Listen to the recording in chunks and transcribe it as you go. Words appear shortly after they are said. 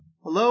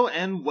Hello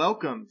and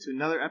welcome to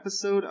another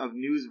episode of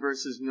News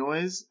vs.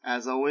 Noise.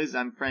 As always,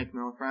 I'm Frank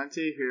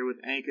Milifrante here with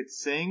Ankit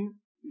Singh.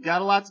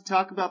 Got a lot to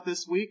talk about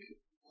this week.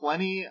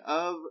 Plenty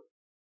of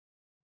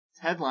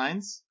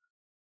headlines.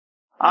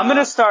 I'm going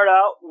to start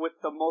out with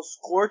the most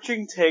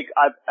scorching take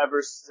I've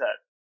ever said.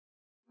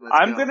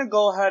 I'm going to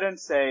go ahead and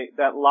say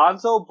that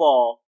Lonzo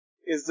Ball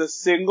is the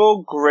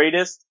single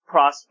greatest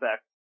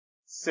prospect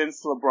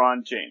since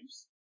LeBron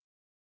James.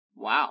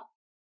 Wow.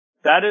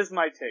 That is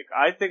my take.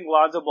 I think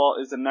Lonzo Ball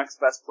is the next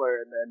best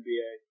player in the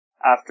NBA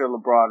after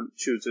LeBron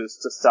chooses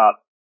to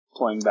stop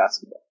playing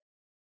basketball.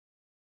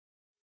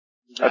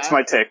 That's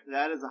my take.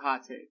 That is a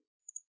hot take.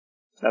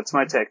 That's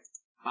my take.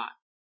 Hot.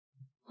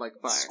 Like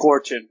fire.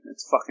 Scorching.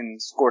 It's fucking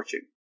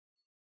scorching.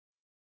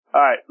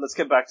 Alright, let's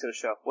get back to the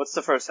show. What's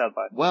the first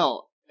headline?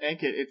 Well,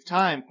 Ankit, it's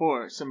time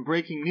for some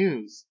breaking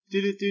news.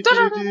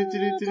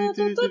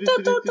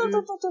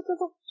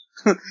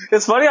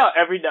 It's funny how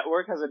every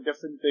network has a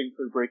different thing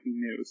for breaking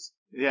news.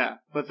 Yeah,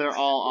 but they're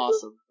all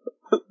awesome.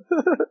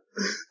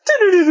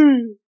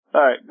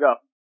 Alright, go.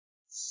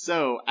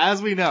 So,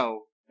 as we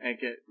know,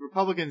 Ankit,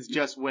 Republicans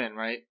just win,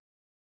 right?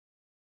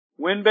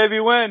 Win, baby,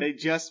 win! They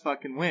just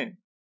fucking win.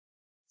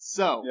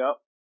 So, yep.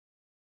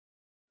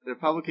 The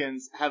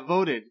Republicans have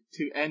voted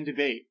to end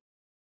debate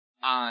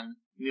on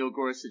Neil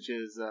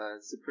Gorsuch's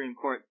Supreme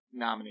Court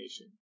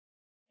nomination.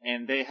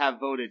 And they have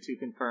voted to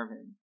confirm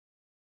him.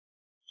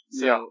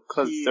 So yeah,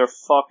 because they're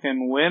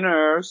fucking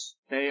winners.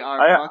 They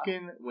are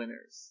fucking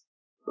winners.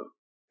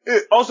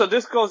 Also,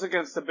 this goes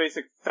against the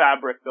basic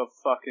fabric of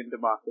fucking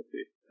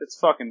democracy. It's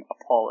fucking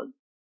appalling.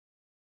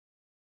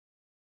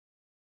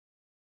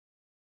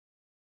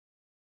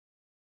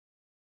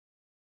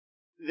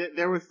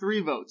 There were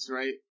 3 votes,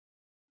 right?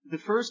 The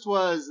first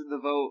was the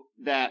vote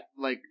that,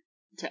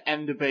 to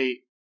end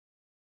debate,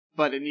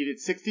 but it needed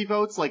 60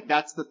 votes.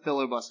 That's the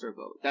filibuster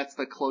vote. That's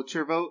the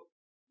cloture vote.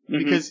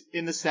 Mm-hmm. Because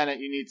in the Senate,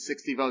 you need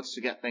 60 votes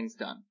to get things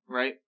done,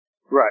 right?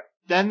 Right.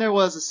 Then there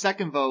was a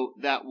second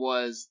vote that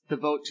was the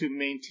vote to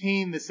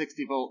maintain the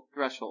 60 vote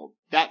threshold.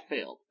 That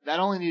failed. That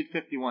only needed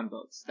 51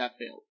 votes. That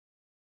failed.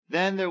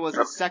 Then there was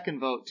a second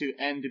vote to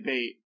end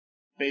debate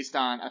based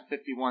on a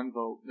 51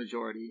 vote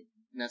majority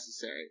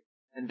necessary.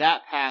 And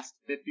that passed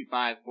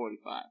 55-45.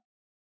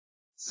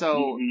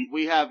 So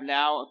we have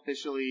now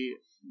officially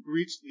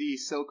reached the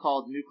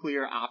so-called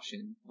nuclear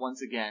option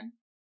once again.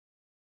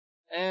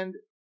 And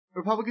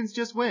Republicans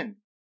just win.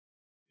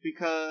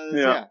 Because,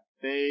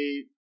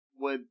 they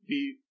would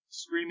be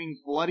screaming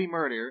bloody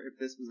murder if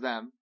this was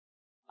them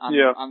on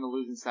the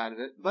losing side of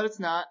it. But it's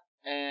not,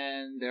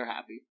 and they're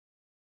happy.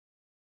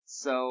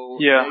 So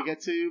they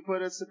get to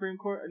put a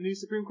new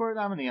Supreme Court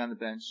nominee on the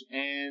bench,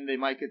 and they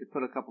might get to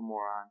put a couple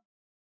more on.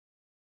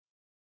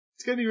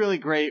 It's gonna be really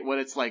great when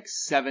it's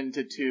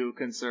 7-2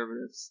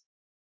 conservatives.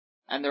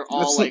 And they're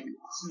all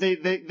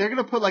they're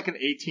gonna put an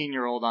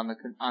 18-year-old on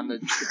the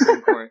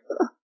Supreme Court.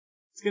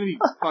 It's gonna be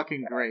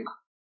fucking great.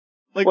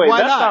 Wait,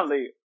 why that's not?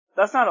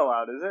 That's not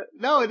allowed, is it?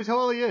 No, it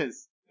totally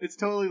is. It's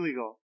totally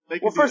legal.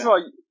 Well, first of all,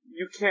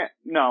 you can't.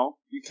 No,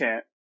 you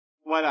can't.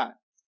 Why not?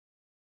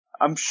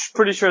 I'm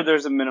pretty sure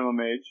there's a minimum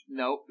age.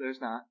 Nope, there's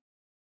not.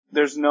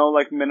 There's no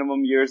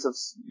minimum years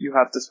you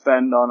have to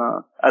spend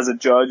as a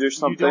judge or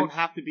something. You don't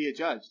have to be a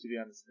judge to be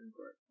on the Supreme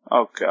Court.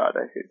 Oh God,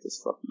 I hate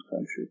this fucking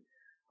country.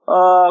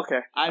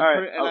 Okay.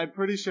 I'm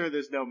pretty sure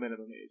there's no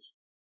minimum age.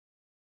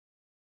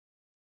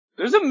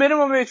 There's a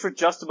minimum age for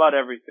just about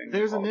everything.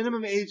 There's a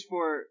minimum age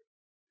for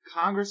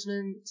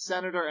congressman,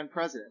 senator, and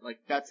president.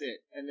 That's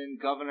it. And then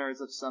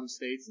governors of some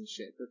states and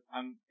shit.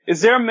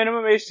 Is there a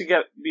minimum age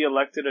to be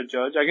elected a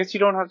judge? I guess you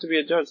don't have to be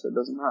a judge. That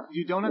doesn't matter.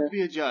 You don't have to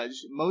be a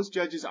judge. Most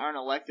judges aren't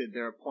elected.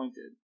 They're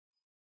appointed.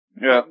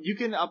 Yeah. But you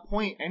can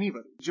appoint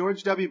anybody.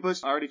 George W.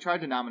 Bush already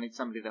tried to nominate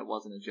somebody that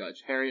wasn't a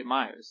judge. Harriet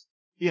Miers.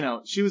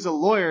 She was a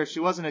lawyer. She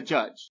wasn't a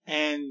judge.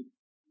 And,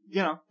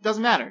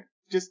 doesn't matter.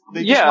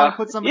 They just want to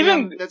put somebody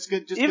on that's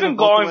good. Just even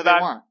going back,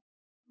 they want.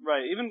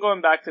 Right. Even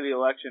going back to the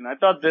election, I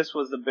thought this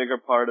was the bigger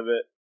part of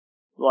it.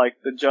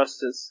 The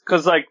justice.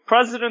 Cause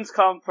presidents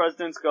come,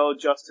 presidents go,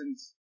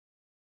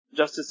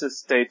 justices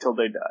stay till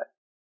they die.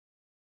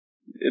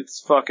 It's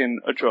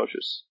fucking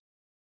atrocious.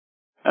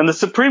 And the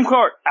Supreme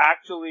Court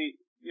actually,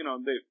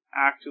 they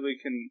actually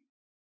can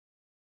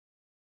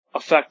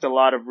affect a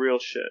lot of real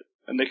shit.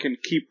 And they can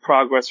keep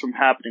progress from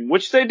happening,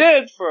 which they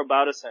did for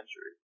about a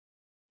century.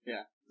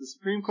 Yeah. The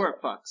Supreme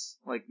Court fucks.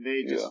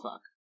 They just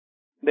fuck.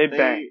 They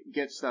bang.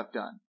 Get stuff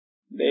done.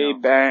 They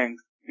bang.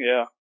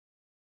 Yeah.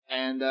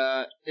 And,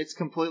 it's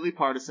completely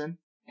partisan.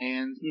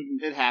 And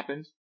it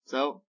happened.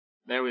 So,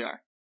 there we are.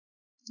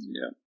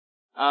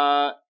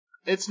 Yeah.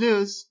 It's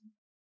news.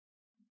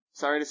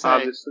 Sorry to say.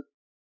 Obviously.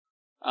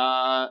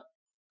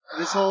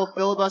 This whole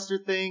filibuster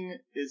thing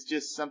is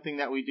just something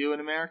that we do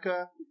in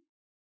America.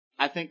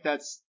 I think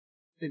that's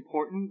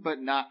important, but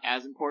not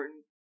as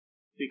important.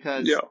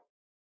 Because,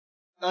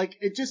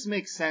 it just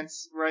makes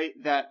sense, right,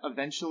 that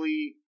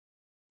eventually,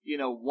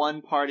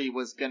 one party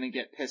was gonna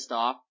get pissed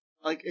off.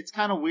 It's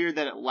kind of weird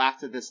that it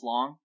lasted this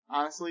long,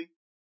 honestly.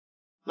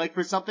 Like,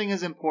 for something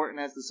as important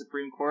as the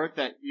Supreme Court,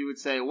 that you would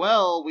say,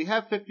 well, we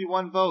have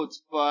 51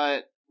 votes,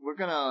 but we're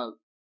gonna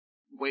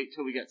wait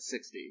till we get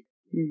 60.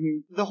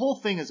 Mm-hmm. The whole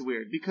thing is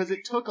weird, because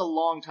it took a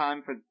long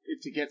time for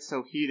it to get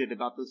so heated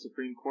about the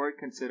Supreme Court,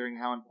 considering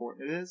how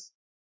important it is.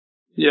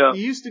 Yeah. It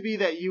used to be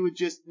that you would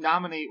just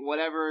nominate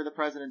whatever the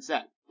president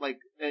said. Like,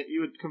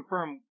 you would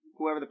confirm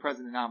whoever the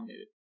president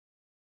nominated.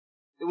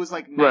 It was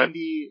like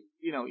 90,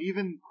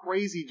 even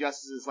crazy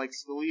justices like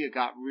Scalia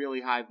got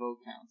really high vote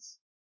counts.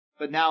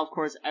 But now, of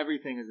course,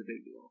 everything is a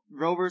big deal.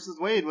 Roe versus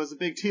Wade was a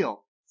big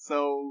deal.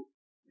 So,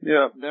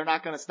 yeah, they're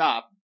not gonna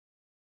stop.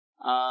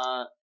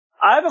 I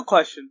have a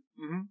question.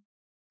 Mm-hmm.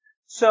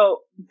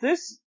 So,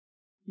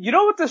 you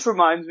know what this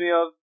reminds me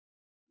of?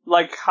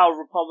 Like how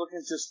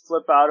Republicans just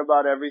flip out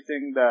about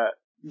everything that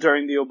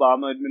during the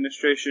Obama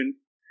administration.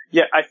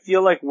 Yet I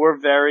feel like we're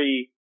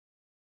very,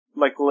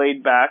 like,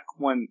 laid back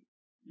when,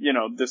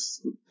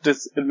 this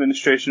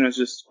administration has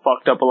just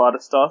fucked up a lot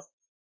of stuff.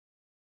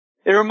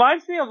 It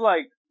reminds me of,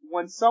 like,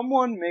 when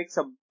someone makes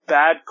a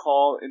bad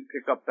call in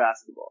pickup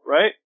basketball,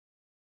 right?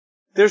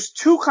 There's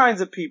two kinds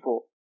of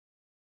people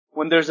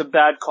when there's a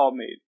bad call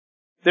made.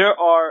 There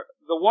are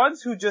the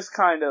ones who just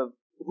kind of,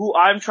 who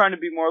I'm trying to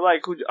be more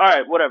like,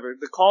 alright, whatever,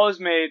 the call is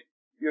made,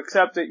 you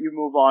accept it, you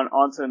move on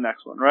to the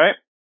next one, right?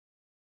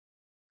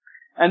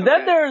 And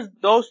then there's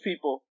those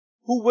people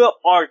who will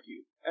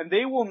argue, and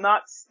they will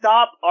not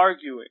stop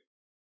arguing.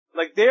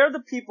 Like, they're the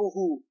people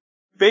who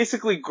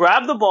basically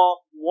grab the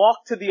ball,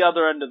 walk to the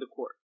other end of the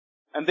court.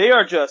 And they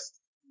are just,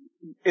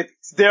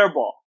 it's their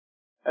ball.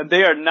 And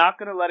they are not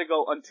gonna let it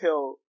go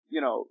until,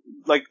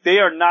 like, they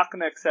are not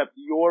gonna accept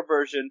your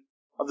version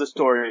of the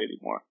story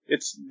anymore.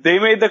 They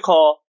made the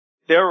call,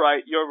 they're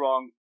right, you're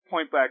wrong,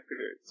 point blank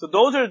period. So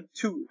those are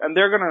two, and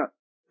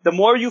the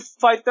more you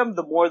fight them,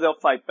 the more they'll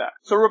fight back.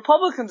 So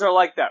Republicans are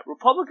like that.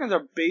 Republicans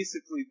are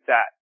basically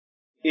that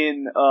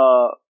in,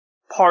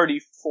 party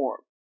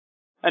form.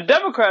 And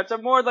Democrats are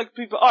more like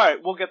people, alright,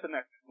 we'll get the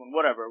next one,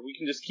 whatever. We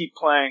can just keep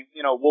playing,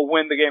 we'll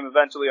win the game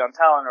eventually on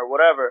talent or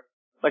whatever.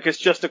 Like, it's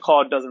just a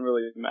call, it doesn't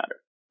really matter.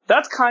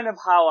 That's kind of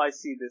how I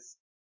see this.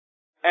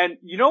 And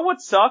you know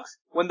what sucks?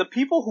 When the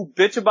people who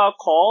bitch about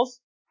calls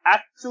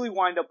actually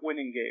wind up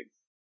winning games.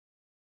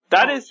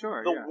 That is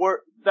the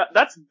worst.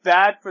 That's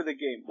bad for the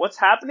game. What's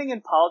happening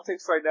in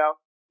politics right now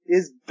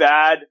is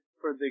bad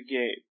for the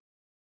game.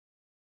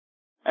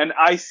 And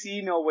I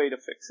see no way to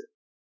fix it.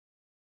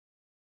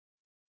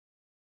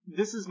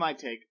 This is my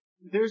take.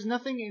 There's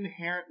nothing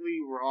inherently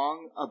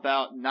wrong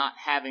about not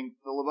having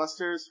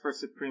filibusters for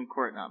Supreme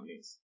Court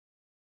nominees.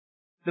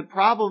 The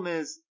problem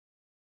is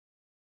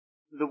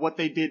what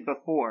they did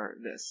before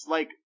this.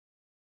 Like,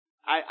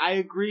 I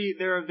agree,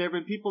 there have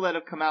been people that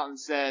have come out and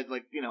said,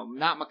 like,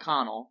 not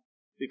McConnell,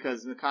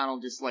 because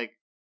McConnell just, like,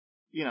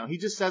 he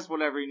just says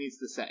whatever he needs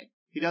to say.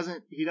 He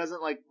doesn't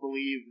like,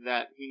 believe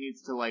that he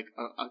needs to, like,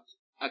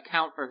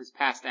 account for his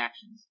past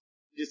actions.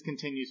 He just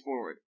continues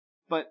forward.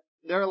 But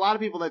there are a lot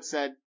of people that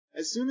said,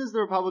 as soon as the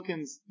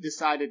Republicans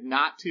decided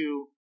not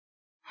to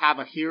have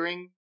a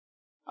hearing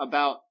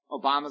about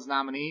Obama's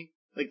nominee,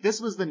 like,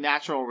 this was the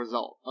natural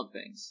result of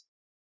things.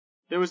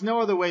 There was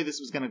no other way this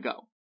was gonna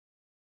go.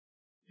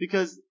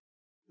 Because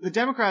the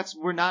Democrats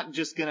were not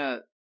just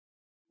gonna,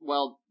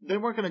 they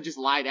weren't gonna just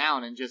lie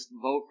down and just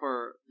vote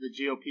for the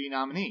GOP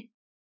nominee.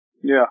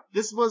 Yeah.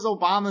 This was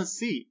Obama's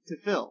seat to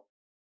fill.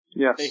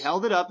 Yes. They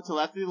held it up until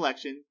after the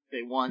election,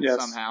 they won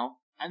somehow,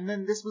 and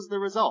then this was the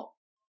result.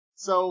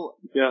 So,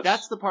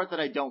 that's the part that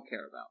I don't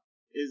care about,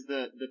 is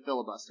the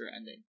filibuster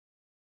ending.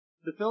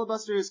 The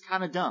filibuster is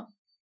kinda dumb.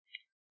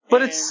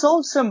 But it's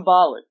so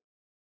symbolic.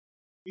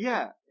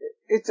 Yeah.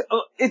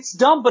 It's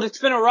dumb, but it's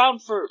been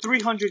around for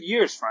 300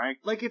 years, Frank.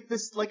 Like, if the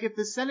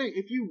Senate,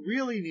 if you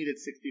really needed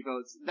 60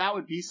 votes, that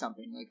would be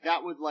something. Like,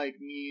 that would, like,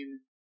 mean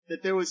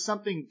that there was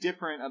something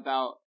different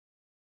about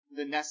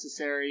the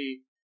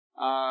necessary,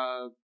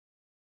 I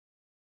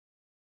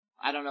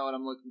don't know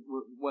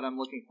what I'm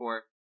looking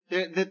for.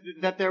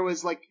 That there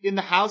was, like, in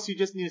the House you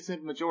just need a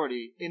simple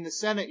majority. In the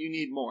Senate you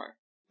need more.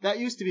 That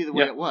used to be the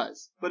way it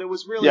was. But it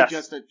was really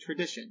just a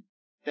tradition.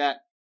 That,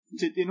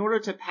 in order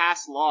to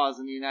pass laws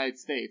in the United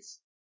States,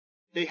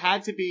 they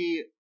had to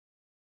be,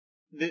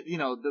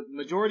 the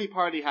majority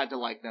party had to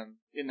like them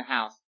in the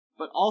House.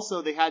 But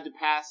also they had to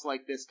pass,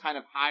 like, this kind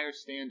of higher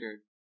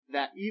standard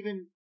that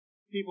even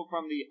people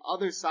from the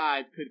other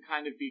side could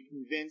kind of be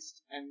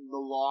convinced, and the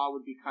law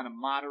would be kind of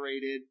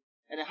moderated,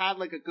 and it had,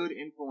 like, a good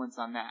influence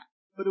on that.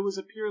 But it was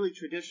a purely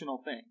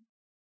traditional thing.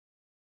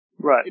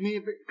 Right. I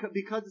mean,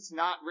 because it's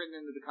not written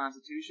into the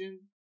Constitution,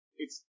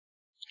 it's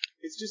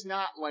just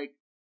not, like,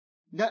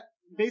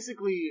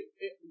 basically,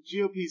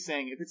 GOP is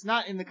saying, if it's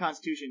not in the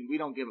Constitution, we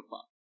don't give a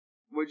fuck.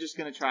 We're just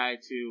gonna try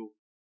to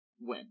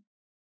win.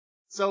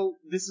 So,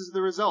 this is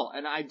the result,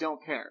 and I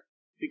don't care.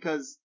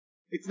 Because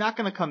it's not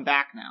gonna come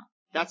back now.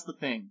 That's the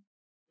thing.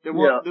 They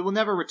will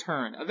never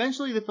return.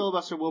 Eventually the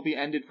filibuster will be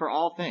ended for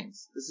all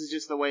things. This is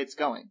just the way it's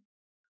going.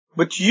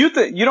 But you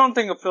don't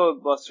think a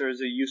filibuster is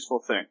a useful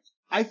thing?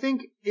 I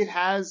think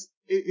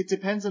it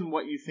depends on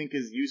what you think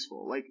is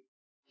useful. Like,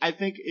 I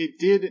think it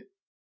did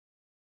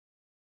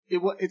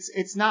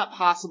it's not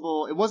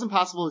possible. It wasn't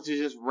possible to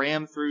just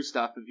ram through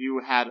stuff if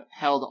you had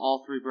held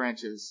all three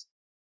branches,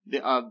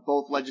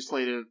 both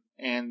legislative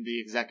and the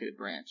executive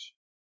branch.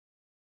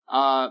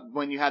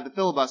 When you had the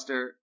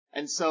filibuster,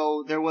 and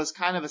so there was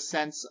kind of a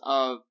sense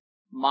of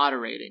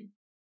moderating.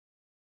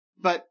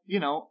 But,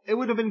 it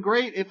would have been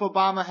great if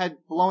Obama had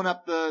blown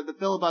up the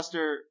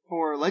filibuster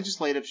for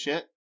legislative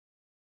shit.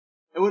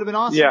 It would have been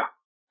awesome. Yeah.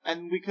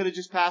 And we could have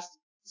just passed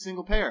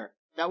single payer.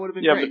 That would have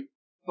been great.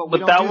 But we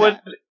don't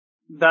do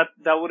that.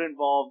 That would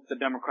involve the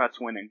Democrats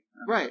winning.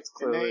 Right.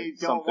 And they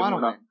don't want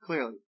to win,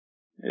 clearly.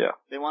 Yeah.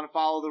 They want to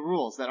follow the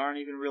rules that aren't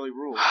even really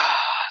rules.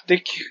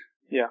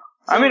 Yeah.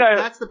 So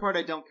that's the part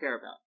I don't care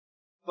about.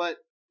 But,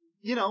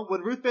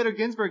 when Ruth Bader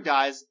Ginsburg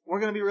dies, we're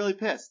going to be really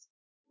pissed.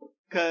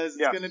 Because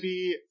it's going to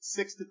be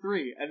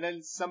 6-3, and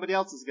then somebody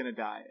else is going to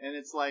die. And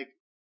it's like,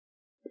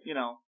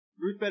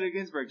 Ruth Bader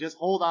Ginsburg, just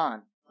hold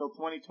on till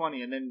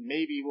 2020, and then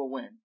maybe we'll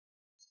win.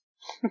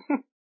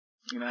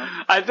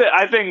 I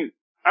think,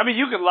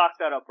 you can lock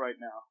that up right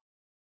now.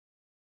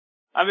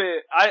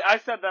 I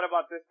said that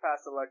about this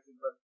past election,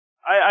 but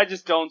I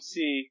just don't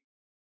see.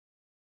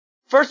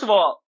 First of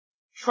all,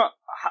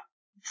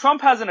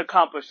 Trump hasn't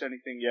accomplished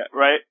anything yet,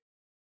 right?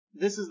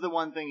 This is the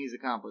one thing he's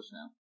accomplished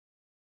now.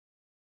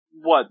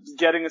 What?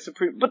 Getting a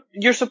Supreme... But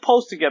you're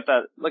supposed to get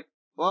that.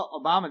 Well,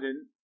 Obama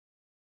didn't.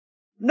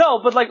 No,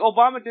 but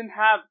Obama didn't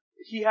have...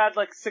 He had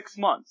 6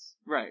 months.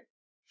 Right.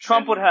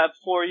 Trump would have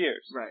 4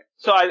 years. Right.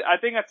 So I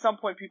think at some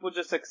point people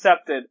just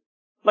accepted...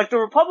 the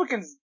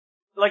Republicans...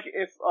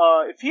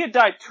 if he had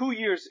died 2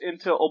 years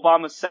into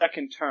Obama's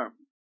second term,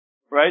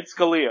 right?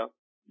 Scalia.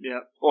 Yeah.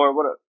 Or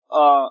whatever.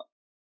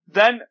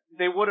 Then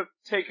they would have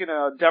taken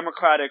a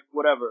Democratic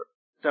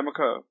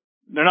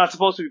they're not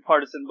supposed to be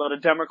partisan, but a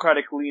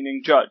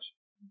Democratic-leaning judge.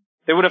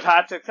 They would have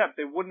had to accept.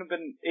 They wouldn't have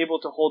been able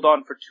to hold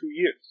on for 2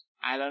 years.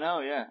 I don't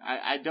know, yeah.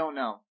 I don't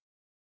know.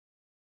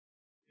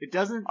 It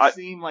doesn't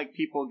seem like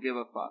people give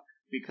a fuck,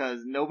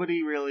 because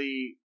nobody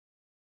really...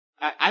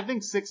 I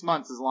think 6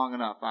 months is long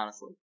enough,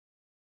 honestly.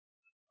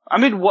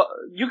 What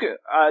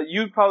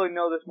you probably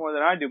know this more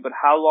than I do, but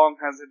how long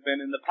has it been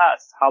in the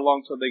past? How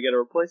long till they get a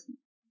replacement?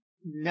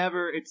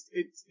 Never.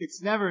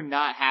 It's never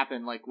not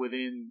happened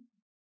within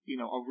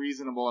a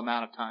reasonable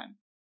amount of time.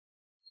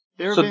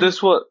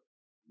 This was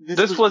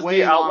way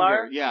the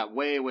outlier? Longer. Yeah,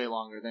 way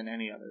longer than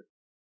any other.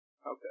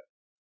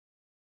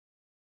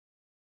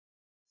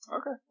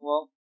 Okay.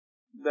 Well,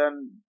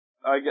 then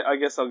I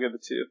guess I'll give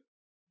it to you.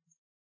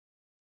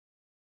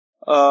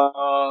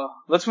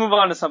 Let's move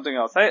on to something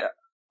else.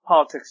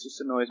 Politics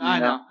just annoys me.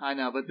 I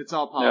know, but it's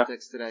all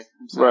politics today.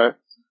 I'm sorry.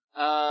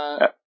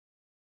 Right.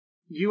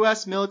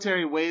 U.S.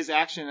 military weighs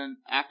action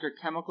after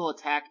chemical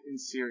attack in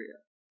Syria.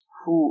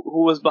 Who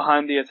was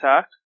behind the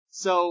attack?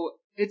 So,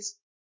 it's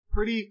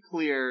pretty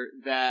clear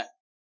that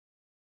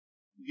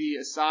the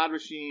Assad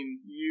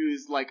regime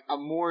used a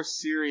more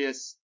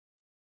serious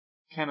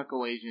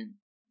chemical agent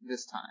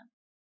this time.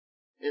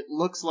 It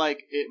looks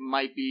like it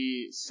might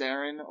be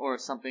sarin or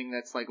something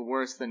that's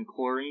worse than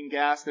chlorine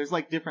gas. There's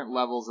different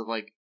levels of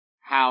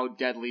how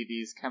deadly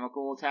these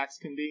chemical attacks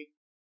can be.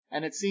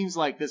 And it seems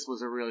like this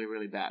was a really,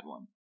 really bad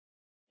one.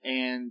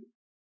 And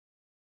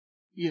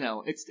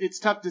it's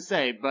tough to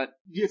say, but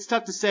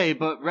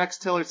Rex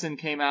Tillerson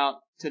came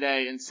out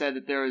today and said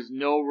that there is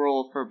no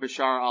role for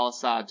Bashar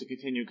al-Assad to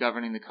continue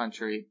governing the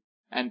country,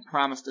 and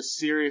promised a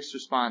serious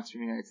response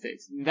from the United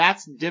States. And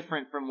that's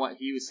different from what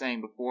he was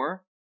saying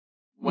before,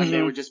 when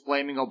they were just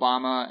blaming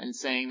Obama and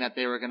saying that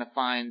they were going to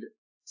find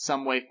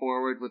some way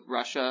forward with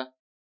Russia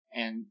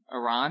and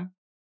Iran.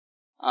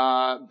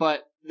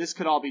 But this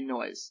could all be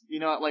noise.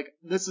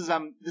 This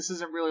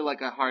isn't really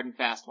a hard and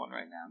fast one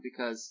right now,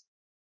 because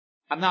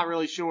I'm not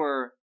really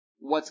sure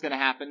what's going to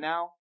happen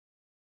now.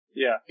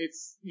 Yeah.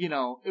 It's,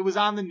 it was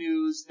on the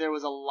news. There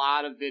was a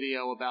lot of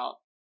video about,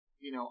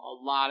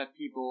 a lot of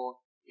people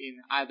in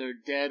either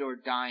dead or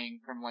dying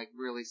from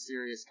really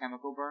serious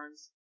chemical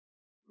burns.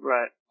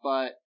 Right.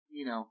 But,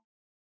 we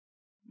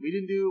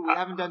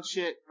haven't done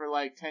shit for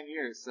 10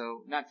 years.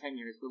 So, not 10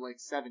 years, but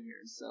 7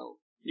 years. So.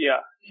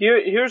 Yeah.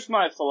 Here's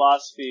my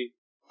philosophy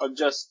of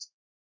just,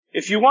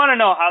 if you want to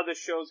know how this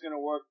show is going to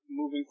work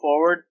moving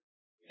forward,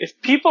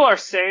 if people are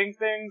saying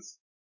things,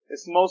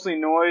 it's mostly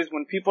noise.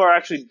 When people are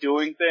actually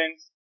doing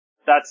things,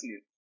 that's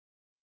news.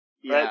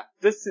 Yeah. Right?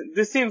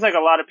 This seems like a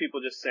lot of people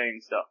just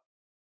saying stuff.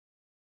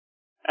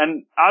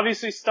 And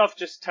obviously stuff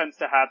just tends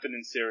to happen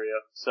in Syria,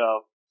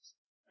 so,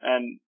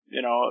 and,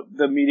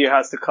 the media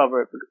has to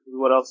cover it, because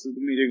what else is the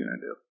media gonna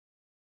do?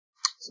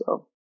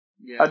 So,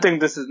 yeah. I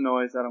think this is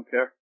noise, I don't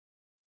care.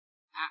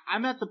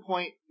 I'm at the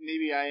point,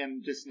 maybe I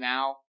am just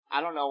now, I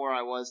don't know where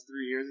I was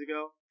 3 years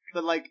ago,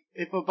 but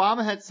if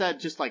Obama had said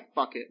just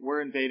fuck it,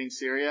 we're invading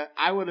Syria,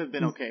 I would have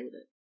been okay with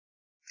it.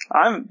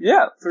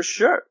 Yeah, for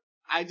sure.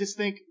 I just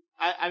think,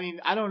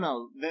 I don't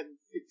know, that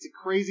it's a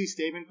crazy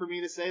statement for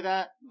me to say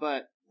that,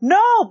 but...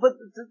 No, but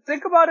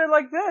think about it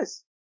like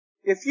this.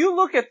 If you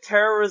look at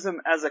terrorism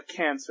as a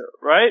cancer,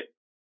 right?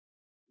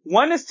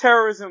 When is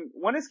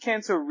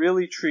cancer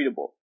really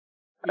treatable?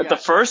 At the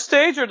first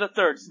stage or the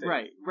third stage?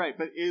 Right.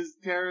 But is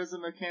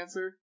terrorism a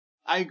cancer?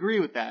 I agree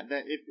with that.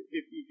 That if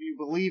you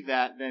believe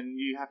that, then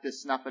you have to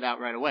snuff it out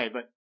right away.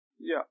 But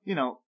yeah,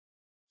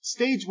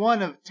 stage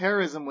 1 of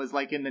terrorism was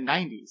like in the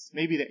 90s,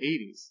 maybe the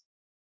 80s,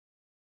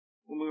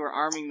 when we were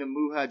arming the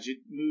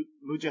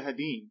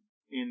Mujahideen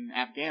in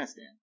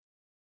Afghanistan.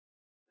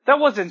 That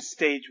wasn't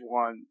stage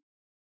 1.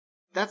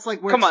 That's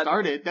like where it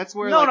started. That's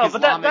where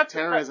Islamic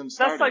terrorism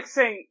started. That's like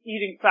saying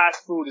eating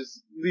fast food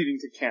is leading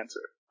to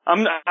cancer.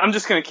 I'm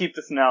just gonna keep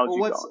this analogy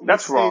going.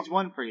 That's wrong. What's stage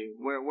 1 for you?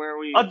 Where are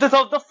we?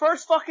 The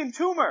first fucking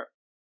tumor.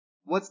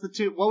 What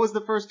was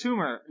the first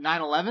tumor?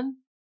 9/11?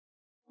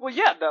 Well,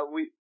 yeah,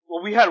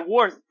 we had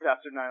wars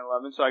after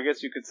 9/11, so I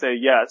guess you could say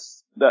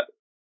yes,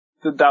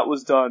 that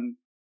was done.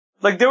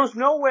 Like, there was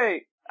no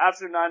way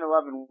after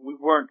 9/11 we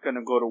weren't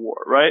gonna go to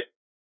war, right?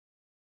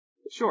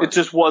 Sure. It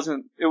just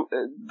wasn't,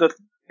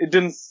 it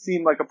didn't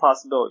seem like a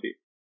possibility,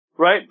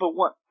 right? But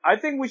I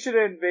think we should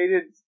have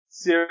invaded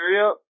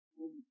Syria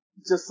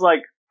just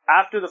like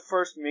after the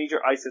first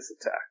major ISIS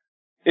attack.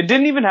 It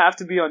didn't even have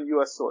to be on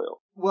US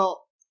soil.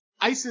 Well,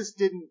 ISIS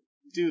didn't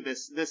do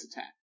this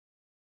attack.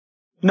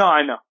 No,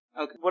 I know.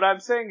 Okay. What I'm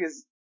saying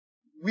is,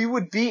 we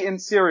would be in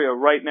Syria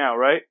right now,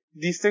 right?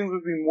 These things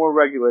would be more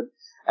regulated.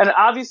 And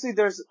obviously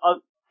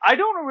I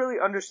don't really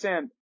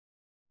understand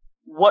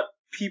what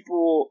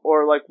people,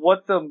 or like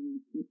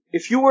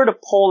if you were to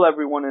poll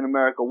everyone in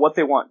America, what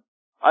they want.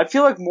 I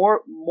feel like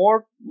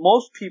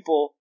most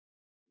people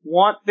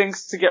want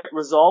things to get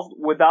resolved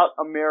without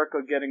America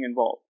getting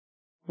involved,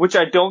 which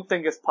I don't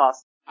think is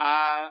possible.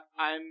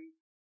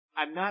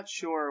 I'm not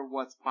sure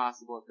what's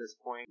possible at this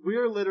point.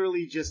 We're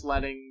literally just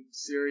letting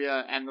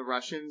Syria and the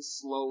Russians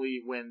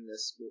slowly win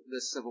this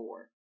civil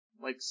war.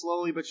 Like,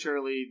 slowly but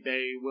surely,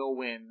 they will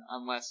win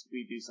unless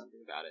we do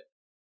something about it.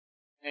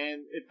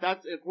 And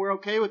if we're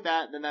okay with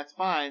that, then that's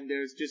fine.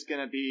 There's just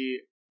gonna be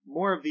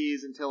more of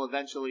these until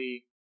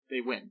eventually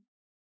they win.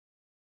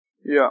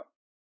 Yeah.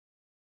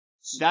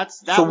 That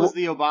was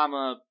the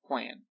Obama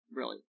plan,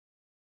 really.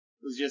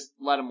 It was just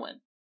let them win.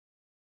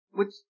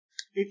 Which,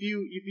 if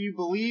you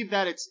believe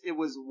that it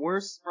was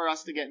worse for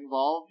us to get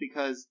involved,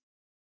 because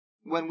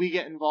when we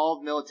get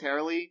involved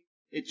militarily,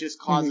 it just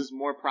causes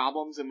more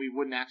problems and we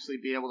wouldn't actually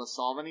be able to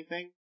solve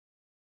anything,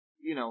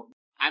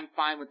 I'm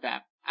fine with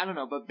that. I don't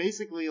know, but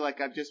basically, like,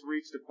 I've just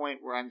reached a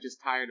point where I'm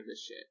just tired of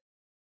this shit.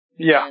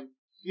 Yeah.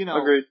 And,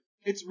 agreed.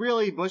 It's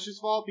really Bush's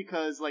fault,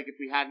 because, like, if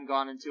we hadn't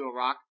gone into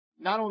Iraq,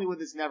 not only would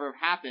this never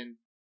have happened,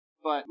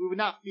 but we would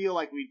not feel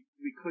like we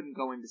couldn't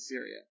go into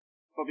Syria.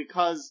 But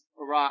because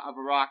of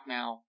Iraq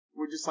now,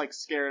 we're just, like,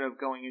 scared of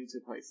going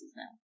into places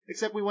now.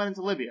 Except we went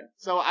into Libya.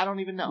 So I don't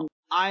even know.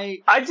 I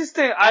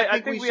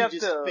think we should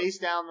just face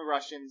down the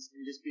Russians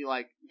and just be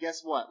like,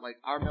 guess what? Like,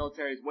 our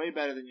military is way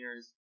better than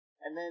yours.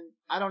 And then,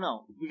 I don't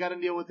know. We gotta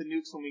deal with the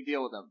nukes when we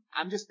deal with them.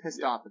 I'm just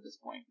pissed off at this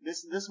point.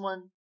 This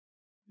one,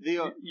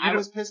 I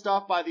was pissed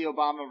off by the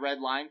Obama red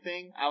line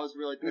thing. I was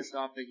really pissed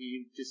off that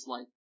he just,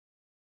 like,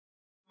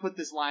 put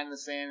this line in the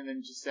sand and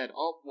then just said,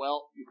 oh,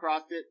 well, you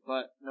crossed it,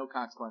 but no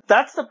consequence.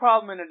 That's the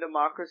problem in a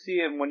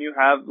democracy, and when you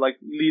have, like,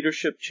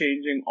 leadership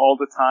changing all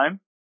the time,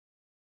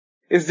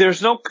 is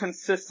there's no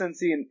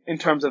consistency in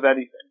terms of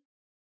anything.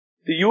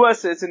 The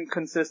U.S. isn't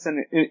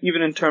consistent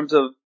even in terms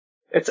of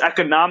its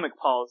economic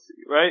policy,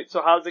 right?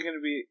 So how's it going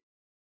to be?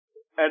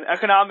 An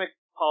economic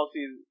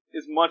policy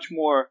is much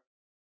more,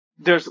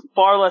 there's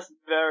far less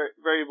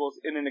variables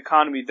in an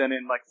economy than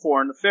in, like,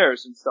 foreign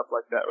affairs and stuff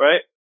like that,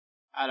 right?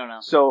 I don't know.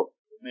 So,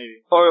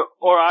 maybe.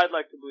 Or I'd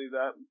like to believe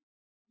that.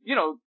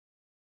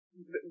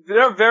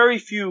 There are very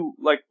few,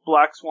 like,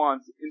 black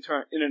swans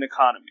in an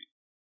economy.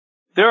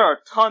 There are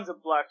tons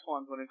of black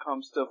swans when it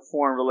comes to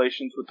foreign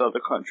relations with other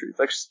countries.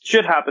 Like,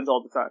 shit happens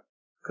all the time.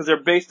 Because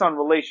they're based on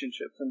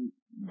relationships and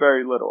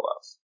very little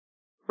else.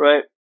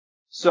 Right?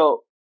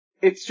 So,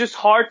 it's just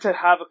hard to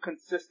have a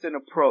consistent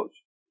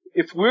approach.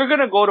 If we're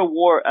gonna go to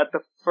war at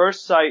the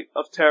first sight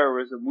of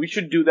terrorism, we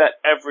should do that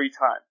every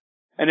time.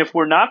 And if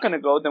we're not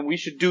gonna go, then we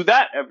should do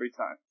that every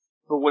time.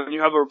 But when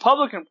you have a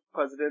Republican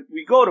president,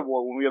 we go to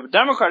war. When we have a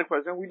Democratic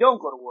president, we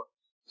don't go to war.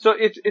 So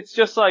it's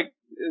just like,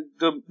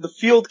 the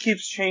field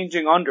keeps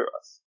changing under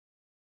us.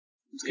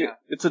 Yeah.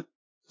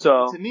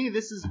 So. To me,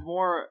 this is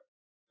more,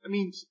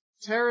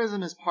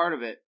 terrorism is part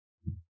of it,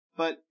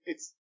 but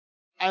it's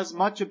as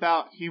much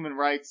about human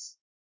rights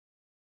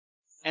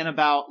and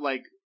about,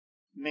 like,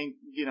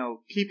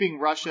 keeping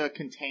Russia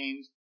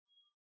contained.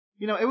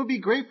 It would be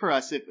great for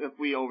us if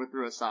we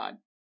overthrew Assad.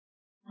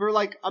 For,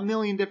 like, a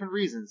million different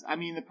reasons.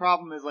 The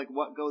problem is, like,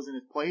 what goes in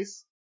its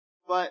place.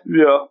 But,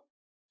 yeah.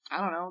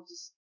 I don't know,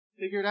 just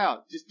figure it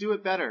out. Just do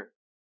it better.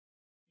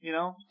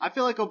 I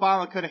feel like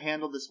Obama could have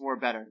handled this war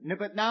better.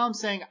 But now I'm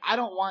saying I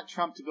don't want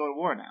Trump to go to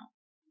war now.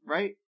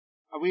 Right?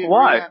 Are we agreeing?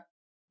 Why?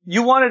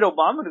 You wanted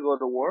Obama to go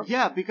to war?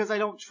 Yeah, because I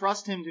don't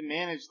trust him to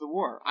manage the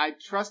war. I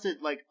trusted,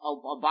 like,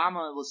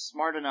 Obama was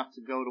smart enough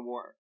to go to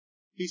war.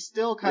 He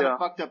still kind of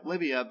fucked up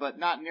Libya, but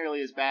not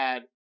nearly as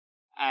bad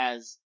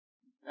as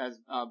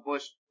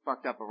Bush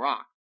fucked up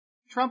Iraq.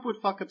 Trump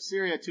would fuck up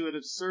Syria to an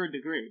absurd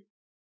degree.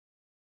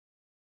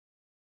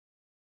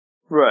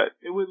 Right.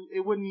 It wouldn't,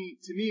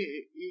 to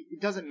me,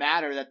 it doesn't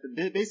matter that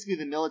basically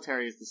the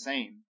military is the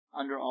same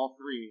under all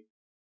three,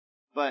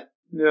 but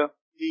Yeah.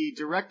 the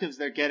directives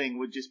they're getting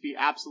would just be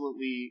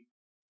absolutely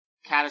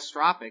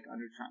catastrophic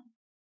under Trump.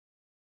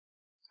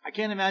 I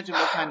can't imagine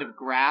what kind of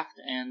graft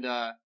and,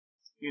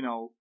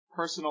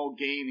 personal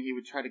gain he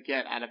would try to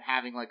get out of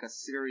having like a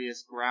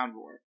serious ground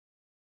war.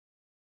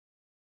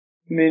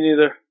 Me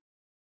neither.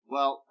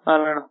 Well, I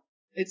don't know.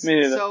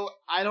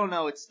 I don't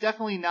know. It's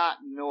definitely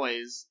not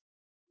noise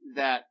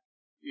that,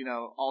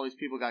 all these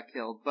people got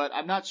killed, but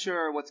I'm not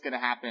sure what's going to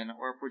happen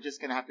or if we're just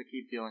going to have to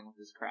keep dealing with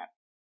this crap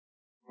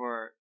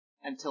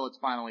until it's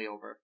finally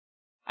over.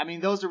 I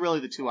mean, those are really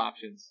the two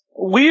options.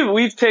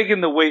 We've taken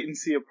the wait and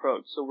see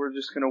approach, so we're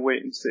just gonna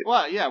wait and see.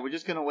 Well, yeah, we're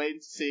just gonna wait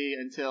and see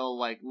until,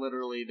 like,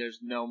 literally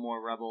there's no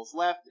more rebels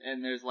left,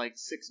 and there's, like,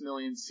 6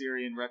 million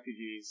Syrian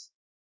refugees,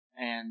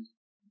 and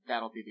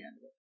that'll be the end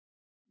of it.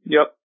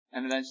 Yep.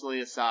 And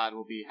eventually Assad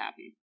will be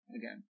happy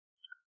again.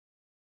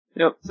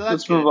 Yep. So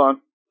let's move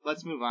on.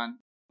 Let's move on.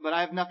 But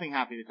I have nothing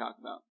happy to talk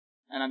about,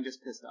 and I'm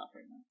just pissed off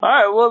right now.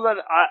 Alright, well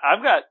then,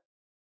 I've got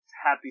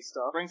happy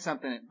stuff. Bring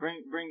something in.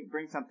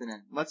 Bring something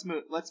in. Let's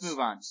move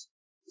on.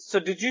 So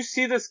did you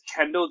see this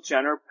Kendall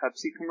Jenner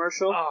Pepsi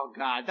commercial? Oh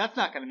god, that's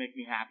not gonna make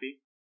me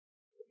happy.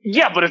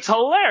 Yeah, but it's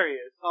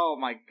hilarious. Oh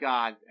my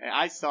god,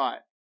 I saw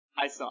it.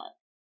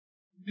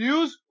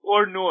 News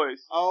or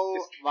noise? Oh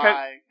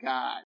my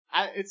god.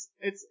 It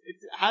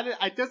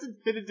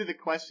doesn't fit into the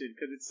question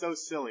because it's so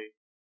silly.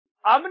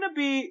 I'm gonna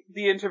be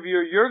the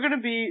interviewer. You're gonna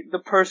be the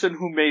person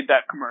who made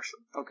that commercial.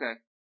 Okay.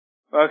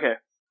 Okay.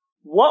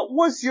 What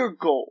was your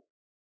goal?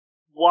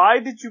 Why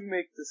did you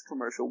make this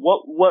commercial?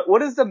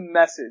 What is the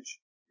message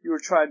you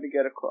were trying to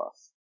get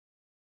across?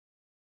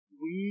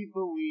 We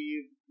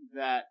believe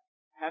that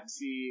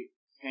Pepsi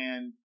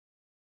can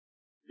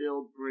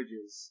build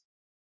bridges.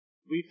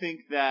 We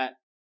think that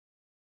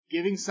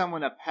giving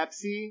someone a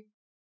Pepsi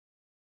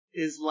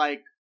is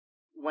like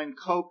when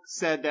Coke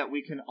said that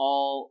we can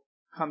all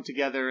come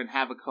together and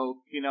have a Coke,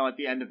 at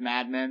the end of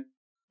Mad Men.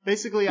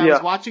 Basically, I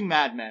was watching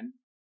Mad Men,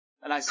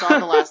 and I saw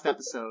the last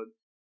episode,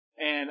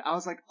 and I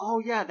was like, oh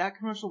yeah, that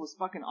commercial was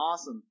fucking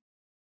awesome.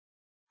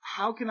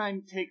 How can I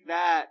take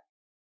that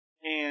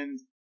and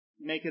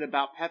make it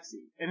about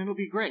Pepsi? And it'll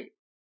be great.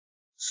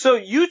 So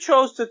you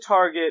chose to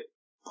target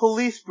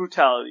police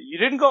brutality. You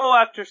didn't go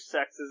after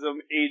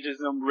sexism,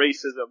 ageism,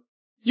 racism.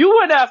 You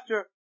went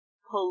after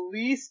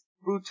police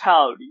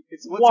brutality.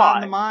 It's what's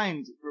on the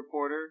mind,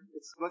 reporter.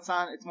 It's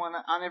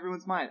on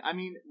everyone's mind. I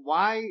mean,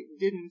 why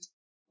didn't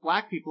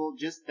black people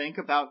just think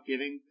about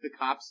giving the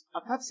cops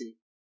a Pepsi?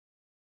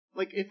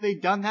 Like, if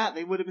they'd done that,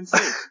 they would have been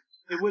safe.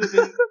 It would have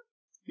been,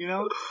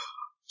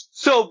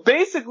 So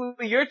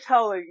basically, you're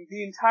telling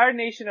the entire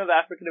nation of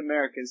African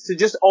Americans to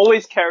just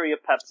always carry a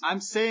Pepsi. I'm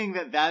saying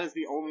that is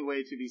the only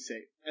way to be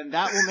safe. And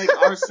that will make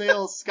our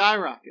sales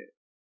skyrocket.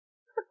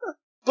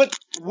 But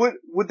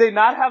would they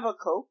not have a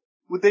Coke?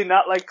 Would they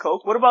not like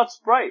Coke? What about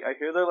Sprite? I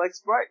hear they like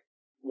Sprite.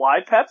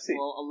 Why Pepsi?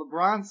 Well,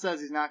 LeBron says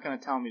he's not going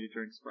to tell me to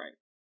drink Sprite.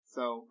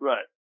 So.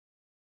 Right.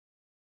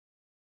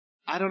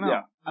 I don't know.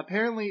 Yeah.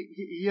 Apparently,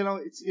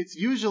 it's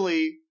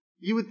usually,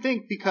 you would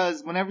think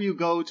because whenever you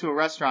go to a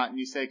restaurant and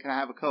you say, can I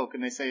have a Coke?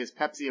 And they say, is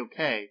Pepsi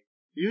okay?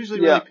 You're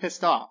usually really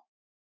pissed off.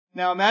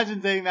 Now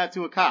imagine saying that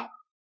to a cop.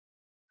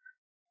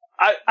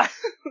 I've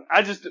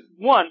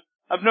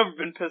never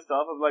been pissed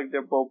off. I'm like,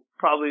 they're both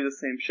probably the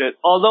same shit.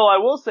 Although I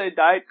will say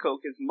Diet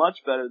Coke is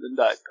much better than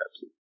Diet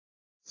Pepsi.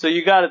 So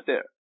you got it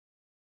there.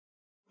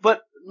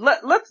 But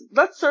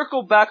let's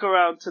circle back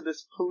around to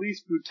this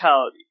police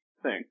brutality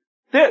thing.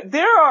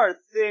 There are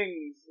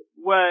things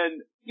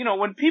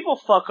when people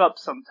fuck up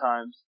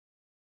sometimes,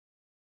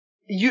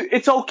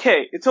 it's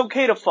okay. It's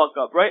okay to fuck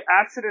up, right?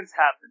 Accidents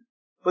happen.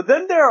 But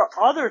then there are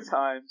other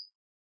times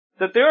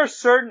that there are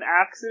certain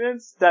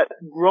accidents that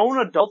grown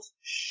adults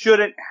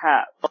shouldn't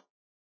have.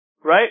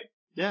 Right?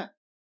 Yeah.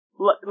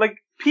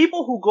 Like,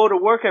 people who go to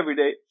work every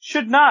day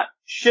should not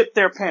shit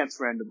their pants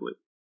randomly.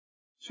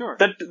 Sure.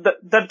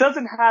 That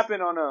doesn't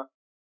happen on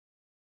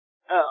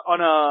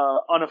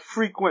a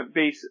frequent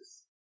basis.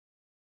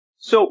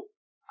 So,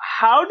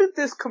 how did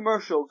this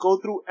commercial go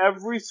through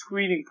every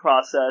screening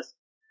process?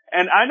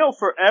 And I know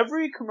for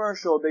every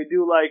commercial they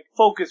do like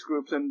focus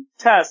groups and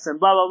tests and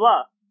blah blah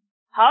blah.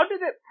 How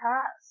did it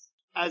pass?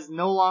 As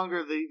no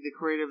longer the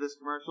creator of this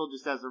commercial,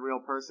 just as a real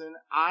person,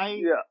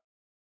 I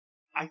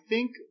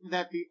think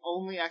that the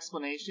only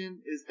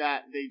explanation is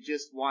that they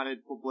just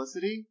wanted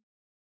publicity,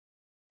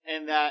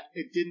 and that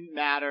it didn't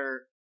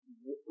matter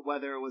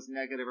whether it was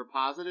negative or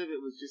positive.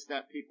 It was just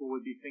that people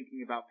would be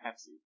thinking about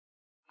Pepsi.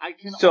 I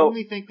can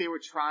only think they were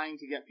trying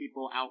to get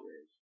people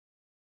outraged.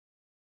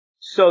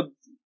 So,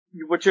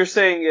 what you're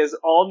saying is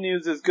all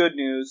news is good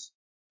news,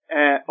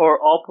 or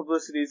all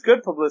publicity is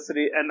good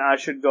publicity, and I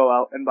should go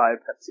out and buy a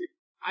Pepsi.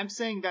 I'm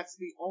saying that's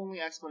the only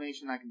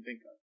explanation I can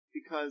think of,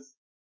 because,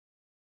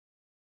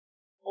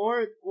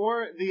 or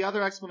the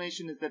other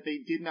explanation is that they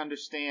didn't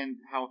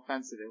understand how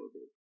offensive it would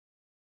be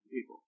to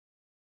people.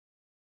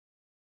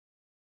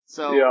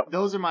 So,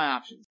 those are my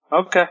options.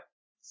 Okay.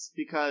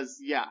 Because,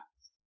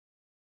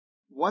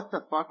 What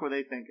the fuck were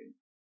they thinking?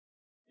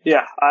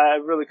 Yeah, I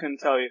really couldn't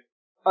tell you.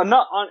 In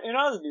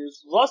other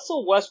news,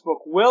 Russell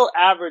Westbrook will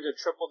average a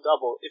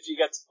triple-double if he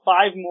gets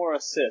 5 more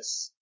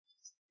assists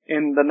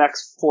in the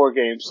next 4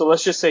 games. So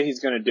let's just say he's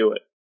going to do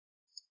it.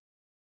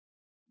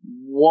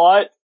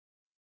 What?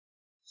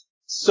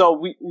 So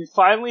we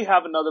finally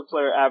have another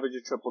player average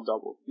a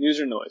triple-double. News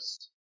or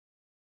noise?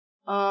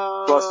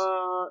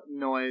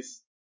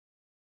 Noise.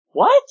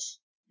 What?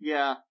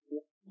 Yeah.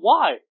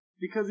 Why?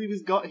 Because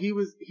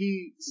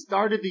he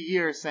started the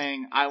year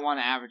saying, I want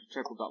to average a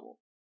triple-double.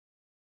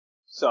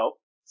 So?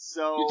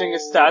 So. You think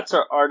his stats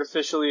are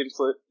artificially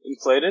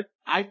inflated?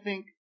 I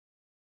think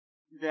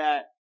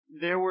that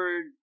there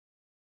were,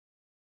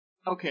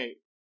 okay,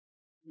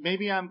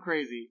 maybe I'm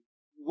crazy.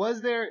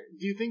 Do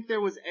you think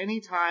there was any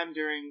time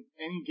during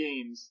any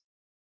games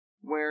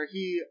where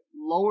he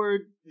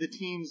lowered the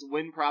team's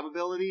win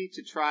probability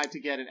to try to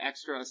get an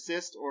extra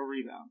assist or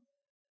rebound?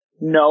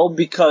 No,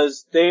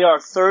 because they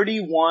are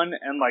 31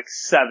 and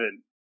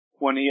 7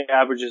 when he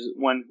averages,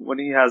 when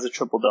he has a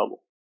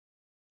triple-double.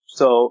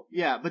 So.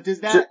 Yeah, but does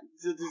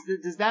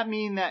that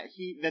mean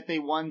that they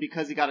won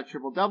because he got a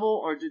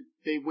triple-double, or did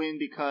they win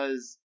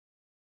because,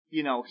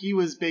 he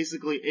was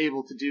basically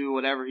able to do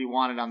whatever he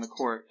wanted on the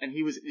court, and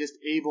he was just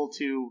able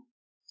to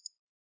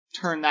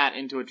turn that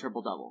into a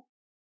triple-double?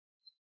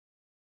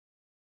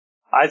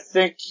 I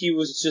think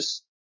he's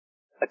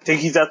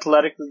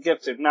athletically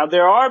gifted. Now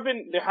there have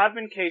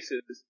been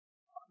cases.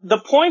 The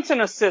points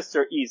and assists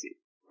are easy,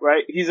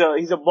 right? He's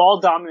a ball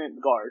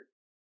dominant guard,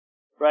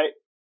 right?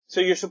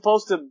 So you're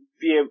supposed to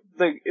be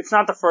it's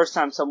not the first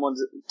time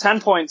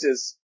 10 points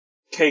is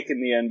cake in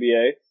the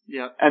NBA.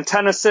 Yeah. And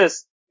 10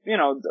 assists,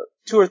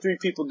 2 or 3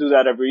 people do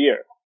that every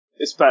year.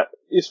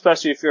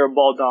 Especially if you're a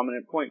ball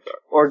dominant point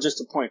guard, or just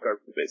a point guard,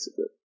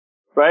 basically.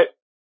 Right?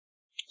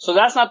 So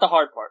that's not the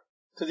hard part.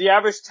 Cause he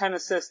averaged 10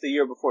 assists the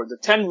year before. The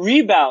 10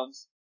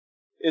 rebounds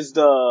is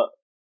the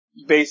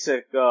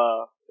basic,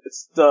 that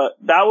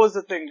was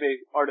the thing they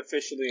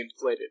artificially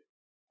inflated.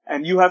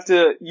 And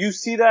you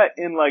see that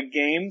in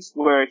games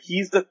where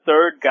he's the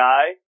third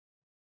guy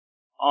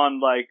on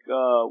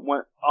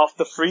off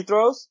the free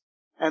throws.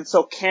 And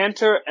so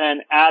Cantor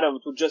and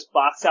Adams would just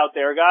box out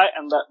their guy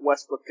and let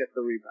Westbrook get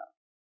the rebound.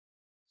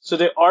 So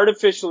they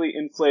artificially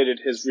inflated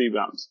his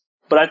rebounds.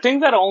 But I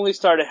think that only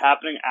started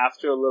happening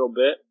after a little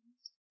bit.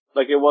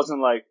 It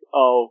wasn't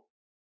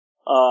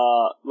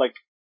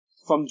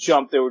from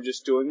jump they were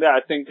just doing that.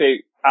 I think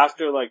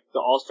after the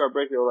All-Star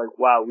break, they were like,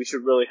 wow, we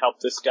should really help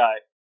this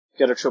guy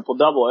get a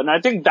triple-double. And I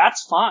think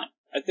that's fine.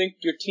 I think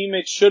your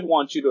teammates should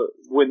want you to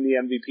win the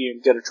MVP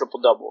and get a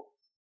triple-double.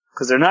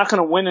 Because they're not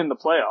going to win in the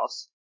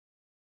playoffs.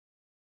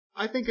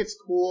 I think it's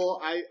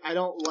cool. I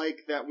don't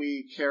like that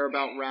we care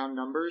about round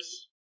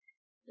numbers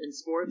in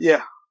sports.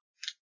 Yeah.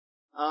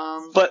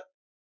 But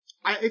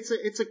it's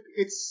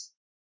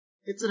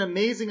an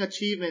amazing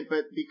achievement,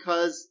 but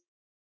because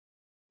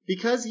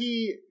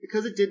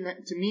it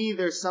didn't, to me,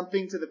 there's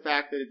something to the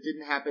fact that it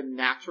didn't happen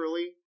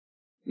naturally.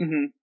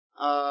 Mm-hmm.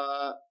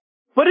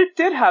 But it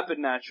did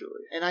happen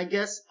naturally. And I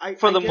guess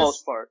for the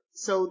most part.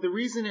 So the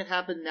reason it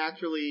happened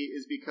naturally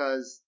is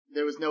because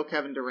there was no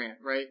Kevin Durant,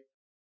 right?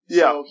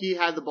 Yeah. So he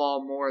had the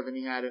ball more than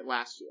he had it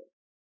last year.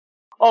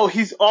 Oh,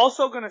 he's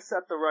also going to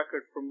set the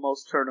record for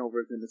most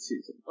turnovers in the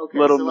season. Okay,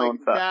 Little so known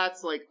fact.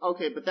 That's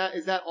but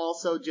is that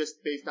also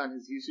just based on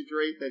his usage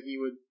rate that he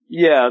would?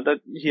 Yeah,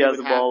 that he has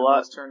the ball a lot.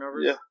 Most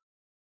turnovers? Yeah.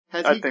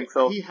 I think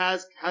so.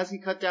 Has he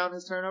cut down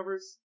his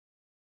turnovers?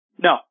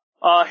 No.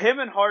 Him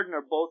and Harden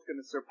are both going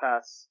to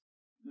surpass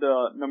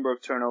the number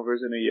of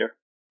turnovers in a year.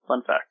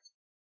 Fun fact.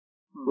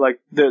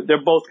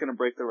 They're both going to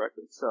break the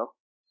record. So,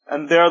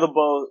 and they're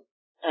both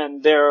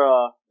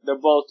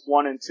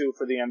 1 and 2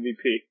 for the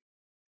MVP.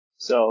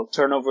 So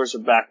turnovers are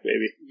back,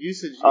 baby.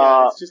 Usage,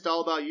 yeah, it's just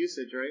all about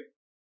usage, right?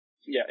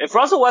 Yeah. If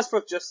Russell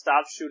Westbrook just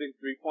stops shooting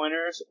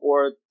 3-pointers,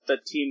 or the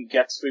team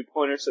gets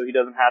 3-pointers so he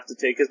doesn't have to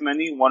take as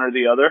many, one or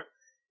the other,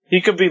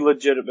 he could be a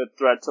legitimate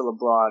threat to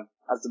LeBron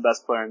as the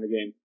best player in the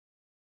game.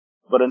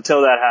 But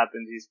until that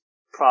happens, he's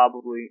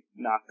probably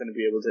not going to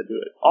be able to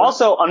do it.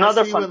 Also,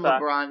 another fun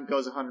fact. LeBron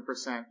goes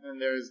 100%, and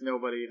there's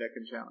nobody that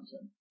can challenge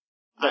him.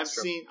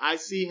 I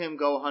see him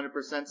go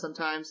 100%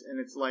 sometimes,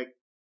 and it's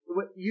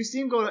you see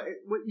him go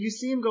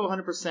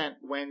 100%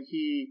 when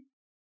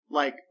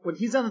when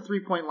he's on the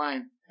 3-point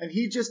line, and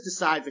he just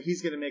decides that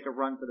he's going to make a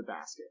run for the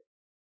basket.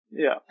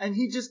 Yeah. And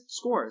he just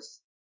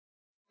scores.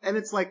 And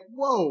it's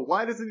whoa,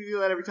 why doesn't he do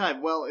that every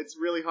time? Well, it's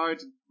really hard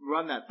to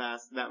run that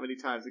fast that many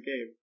times a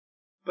game.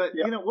 But,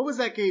 what was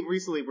that game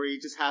recently where he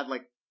just had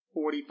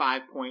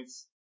 45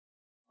 points,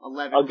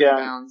 11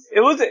 rebounds?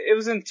 It was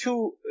in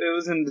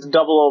the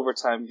double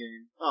overtime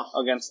game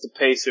against the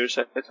Pacers,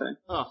 I think.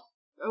 Oh,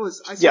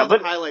 I saw the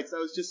highlights. I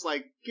was just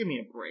give me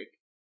a break.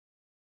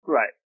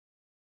 Right.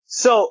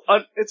 So,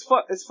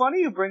 it's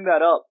funny you bring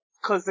that up,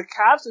 cause the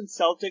Cavs and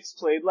Celtics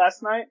played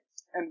last night,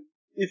 and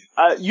if,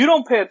 you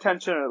don't pay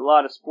attention to a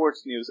lot of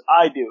sports news,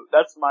 I do.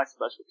 That's my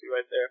specialty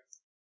right there.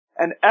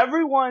 And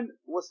everyone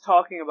was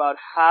talking about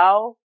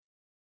how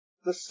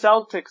the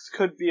Celtics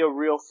could be a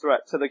real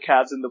threat to the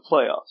Cavs in the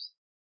playoffs.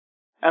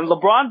 And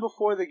LeBron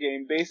before the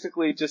game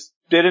basically just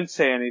didn't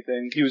say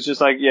anything. He was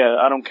just like, yeah,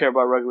 I don't care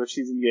about regular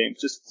season games.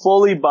 Just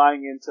fully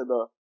buying into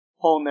the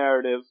whole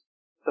narrative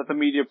that the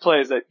media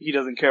plays that he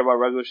doesn't care about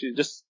regular season.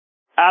 Just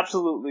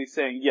absolutely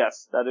saying,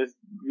 yes, that is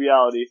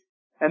reality.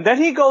 And then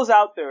he goes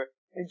out there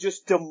and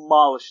just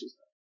demolishes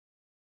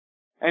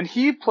them. And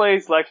he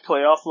plays like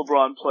playoff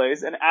LeBron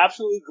plays and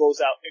absolutely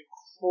goes out and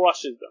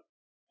crushes them.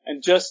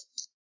 And just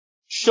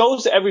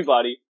shows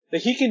everybody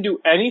that he can do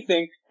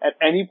anything at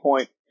any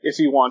point if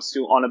he wants to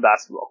on a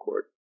basketball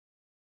court.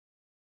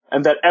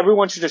 And that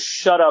everyone should just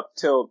shut up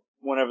till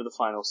whenever the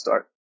finals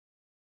start.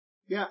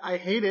 Yeah, I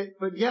hate it,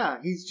 but yeah,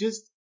 he's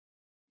just,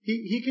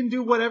 he can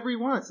do whatever he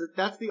wants.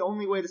 That's the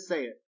only way to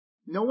say it.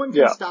 No one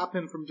can stop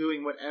him from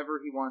doing whatever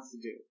he wants to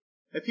do.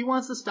 If he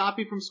wants to stop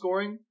you from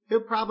scoring,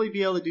 he'll probably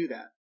be able to do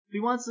that. If he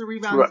wants to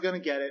rebound, he's gonna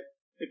get it.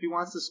 If he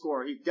wants to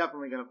score, he's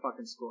definitely gonna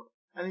fucking score.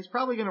 And he's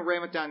probably gonna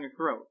ram it down your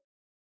throat.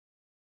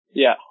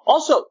 Yeah.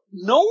 Also,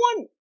 no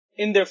one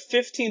in their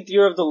 15th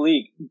year of the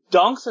league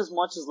dunks as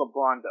much as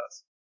LeBron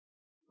does.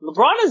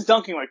 LeBron is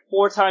dunking like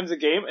 4 times a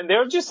game, and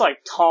they're just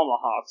like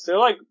tomahawks. They're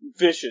like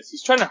vicious.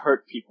 He's trying to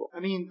hurt people. I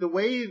mean, the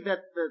way that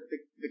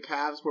the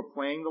Cavs were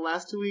playing the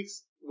last 2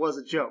 weeks was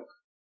a joke.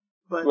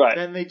 But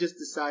then they just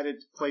decided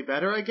to play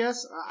better, I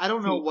guess. I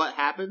don't know what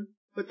happened,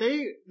 but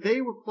they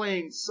were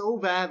playing so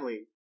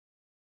badly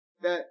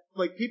that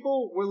like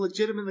people were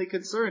legitimately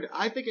concerned.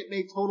 I think it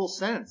made total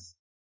sense.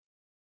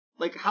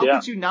 Like, how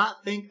could you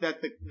not think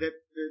that that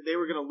they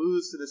were going to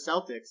lose to the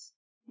Celtics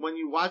when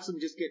you watch them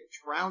just get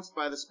trounced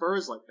by the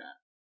Spurs like that?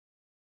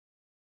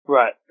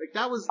 Right. Like,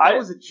 that was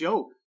a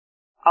joke.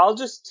 I'll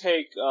just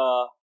take,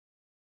 LeBron,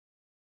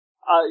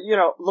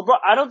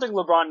 I don't think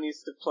LeBron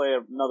needs to play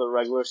another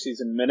regular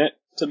season minute,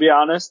 to be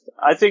honest.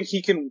 I think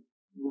he can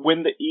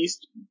win the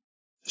East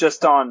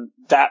just on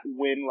that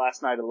win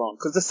last night alone.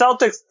 Cause the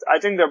Celtics, I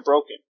think they're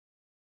broken.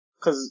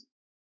 Cause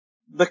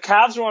the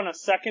Cavs were on a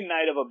second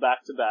night of a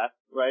back-to-back,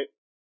 right?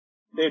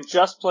 They had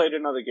just played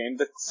another game.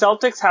 The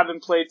Celtics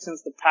haven't played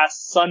since the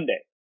past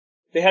Sunday.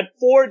 They had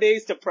 4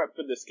 days to prep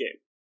for this game.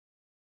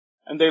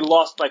 And they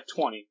lost by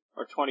 20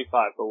 or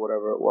 25 or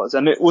whatever it was.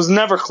 And it was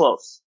never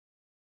close.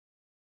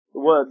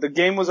 The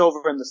game was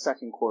over in the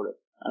second quarter.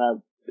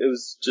 And it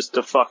was just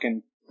a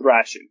fucking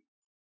thrashing.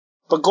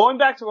 But going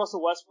back to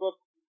Russell Westbrook,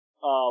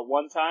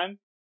 one time,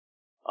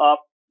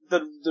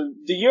 the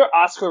year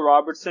Oscar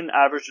Robertson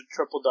averaged a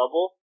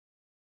triple-double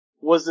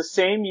was the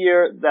same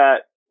year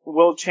that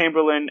Wilt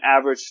Chamberlain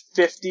averaged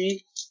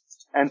 50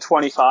 and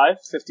 25,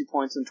 50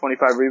 points and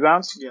 25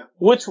 rebounds. Yeah.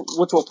 Which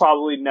will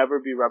probably never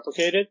be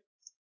replicated.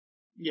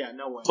 Yeah,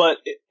 no way. But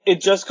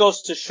it just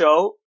goes to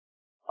show,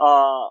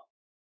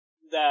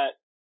 that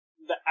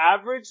the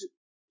average,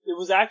 it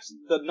was actually,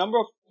 the number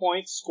of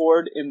points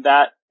scored in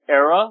that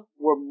era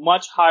were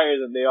much higher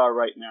than they are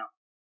right now.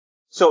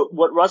 So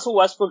what Russell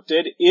Westbrook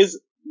did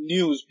is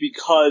news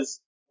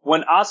because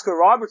when Oscar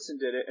Robertson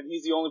did it, and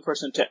he's the only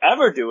person to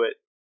ever do it,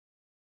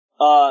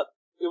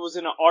 it was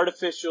in an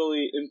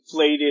artificially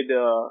inflated,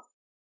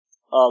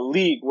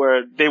 league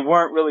where they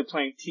weren't really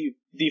playing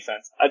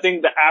defense. I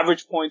think the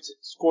average points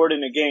scored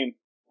in a game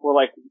were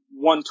like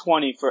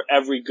 120 for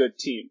every good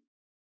team.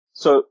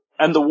 So,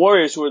 and the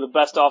Warriors, who are the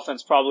best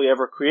offense probably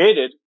ever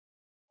created,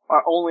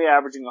 are only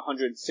averaging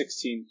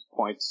 116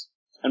 points.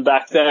 And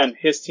back then,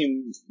 his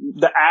team,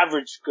 the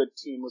average good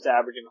team was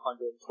averaging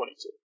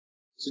 122.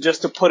 So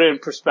just to put it in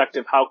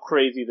perspective how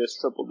crazy this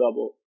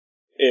triple-double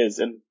is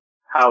and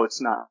how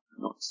it's not.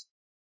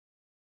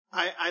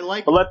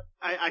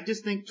 I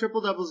just think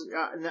triple doubles.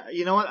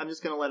 You know what? I'm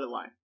just gonna let it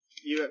lie.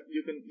 You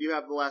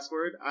have the last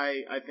word.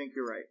 I think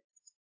you're right.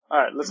 All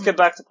right, let's get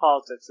back to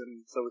politics,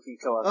 and so we can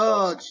kill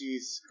ourselves. Oh,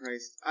 jeez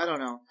Christ! I don't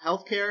know.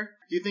 Healthcare?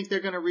 Do you think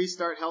they're gonna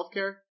restart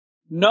healthcare?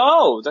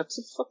 No,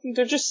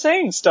 they're just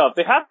saying stuff.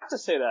 They have to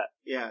say that.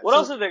 Yeah. What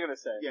else are they gonna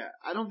say? Yeah,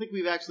 I don't think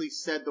we've actually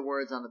said the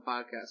words on the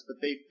podcast, but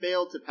they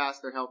failed to pass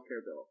their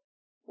healthcare bill.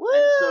 Woo!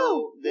 And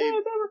so they.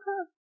 Woo,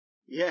 Democrats.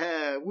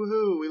 Yeah,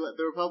 woohoo!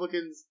 The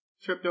Republicans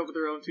tripped over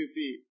their own 2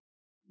 feet.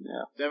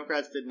 Yeah.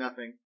 Democrats did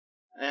nothing.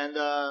 And,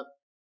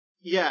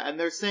 and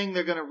they're saying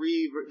they're gonna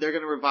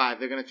revive,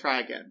 they're gonna try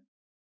again.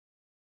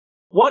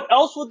 What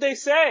else would they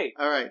say?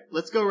 Alright,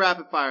 let's go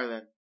rapid fire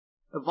then.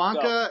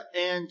 Ivanka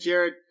and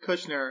Jared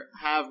Kushner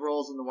have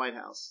roles in the White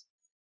House.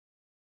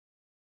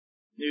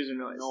 News or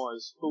noise?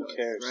 Noise. Who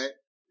cares? Right?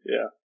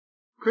 Yeah.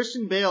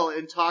 Christian Bale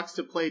in talks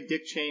to play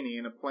Dick Cheney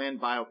in a planned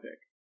biopic.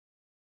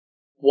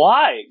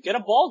 Why? Get a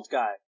bald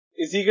guy.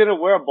 Is he gonna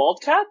wear a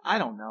bald cap? I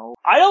don't know.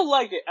 I don't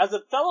like it. As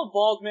a fellow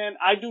bald man,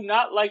 I do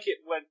not like it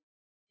when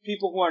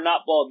people who are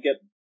not bald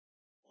get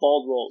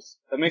bald roles.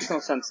 That makes no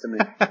sense to me.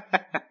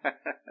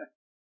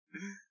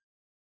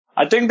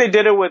 I think they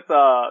did it with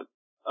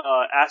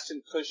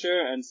Ashton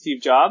Kutcher and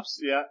Steve Jobs.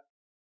 Yeah.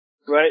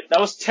 Right? That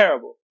was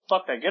terrible.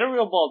 Fuck that. Get a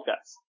real bald guy.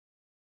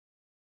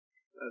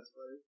 That's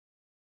funny.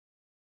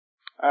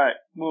 Alright,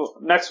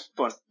 move. Next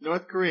one.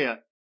 North Korea.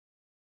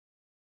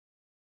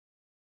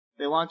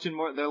 They're launching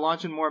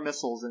more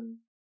missiles, and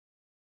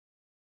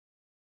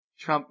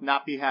Trump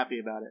not be happy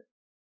about it.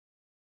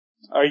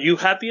 Are you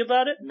happy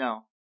about it?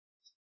 No.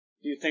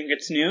 Do you think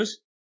it's news?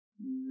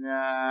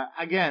 Nah,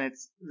 again,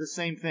 it's the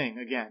same thing.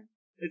 Again,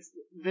 it's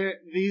there.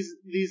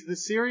 The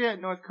Syria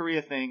North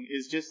Korea thing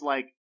is just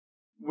like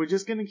we're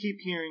just gonna keep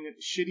hearing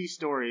shitty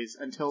stories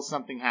until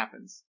something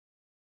happens,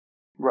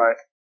 Right.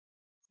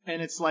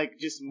 and it's like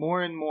just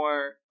more and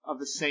more of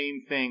the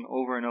same thing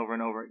over and over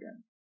and over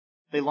again.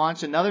 They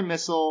launch another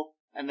missile,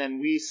 and then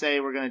we say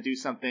we're gonna do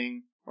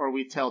something, or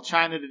we tell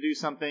China to do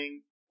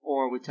something,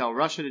 or we tell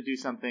Russia to do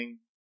something,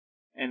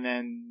 and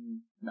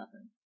then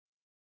nothing.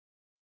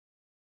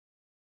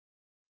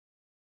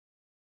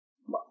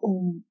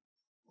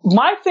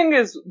 My thing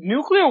is,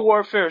 nuclear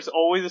warfare is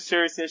always a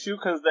serious issue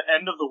because the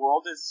end of the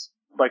world is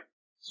like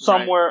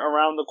somewhere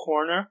around the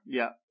corner.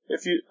 Yeah.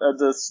 If you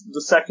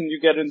the second you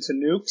get into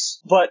nukes,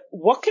 but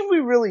what can we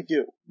really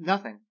do?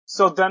 Nothing.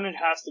 So then it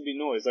has to be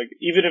noise. Like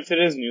even if it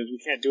is news, we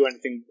can't do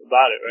anything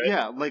about it, right?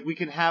 Yeah, like we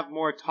can have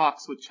more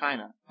talks with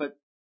China, but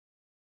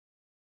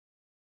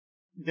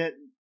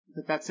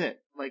that's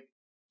it. Like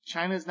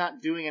China's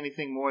not doing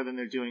anything more than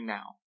they're doing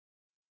now.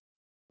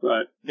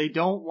 Right. They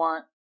don't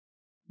want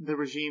the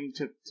regime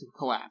to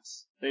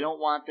collapse. They don't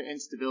want the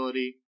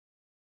instability.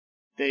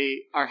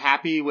 They are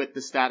happy with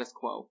the status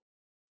quo.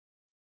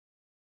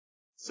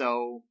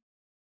 So,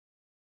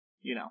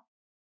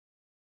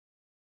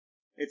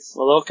 it's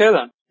Well, okay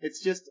then.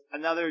 It's just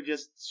another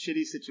just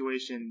shitty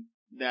situation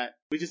that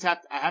we just I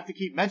have to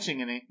keep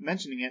mentioning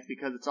it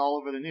because it's all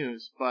over the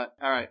news. But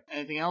alright,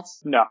 anything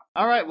else? No.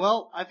 Alright,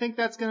 well, I think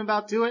that's gonna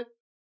about do it.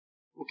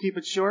 We'll keep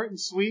it short and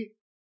sweet,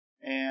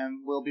 and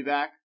we'll be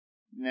back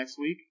next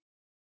week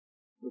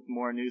with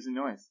more news and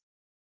noise.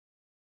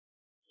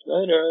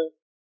 Later.